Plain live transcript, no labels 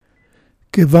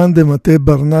כיוון דמטה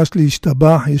ברנש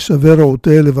להשתבח, ישבר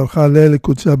רעותה לברכה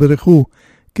לקודשה ברכו,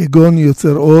 כגון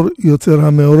יוצר אור, יוצר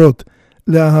המאורות.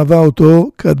 לאהבה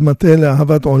אותו, כדמטה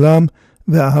לאהבת עולם,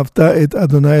 ואהבת את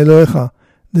אדוני אלוהיך.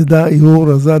 דדע איהו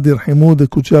רזה דרחמו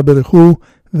דקודשה ברכו,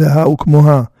 והאו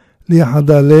כמוה.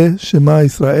 ליחדה שמה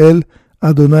ישראל,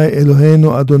 אדוני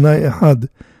אלוהינו אדוני אחד.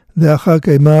 דאחר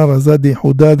קיימה רזה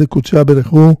דיחודה דקודשה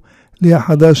ברכו,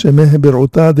 ליחדה שמיה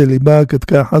ברעותה דליבה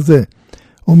כתקה חזה.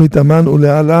 ומתאמן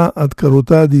ולעלה עד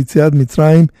קרותה דיציאת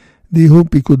מצרים, דיהו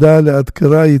פיקודה לעד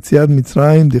קרה יציאת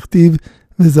מצרים, דכתיב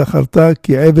וזכרת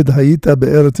כי עבד היית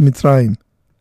בארץ מצרים.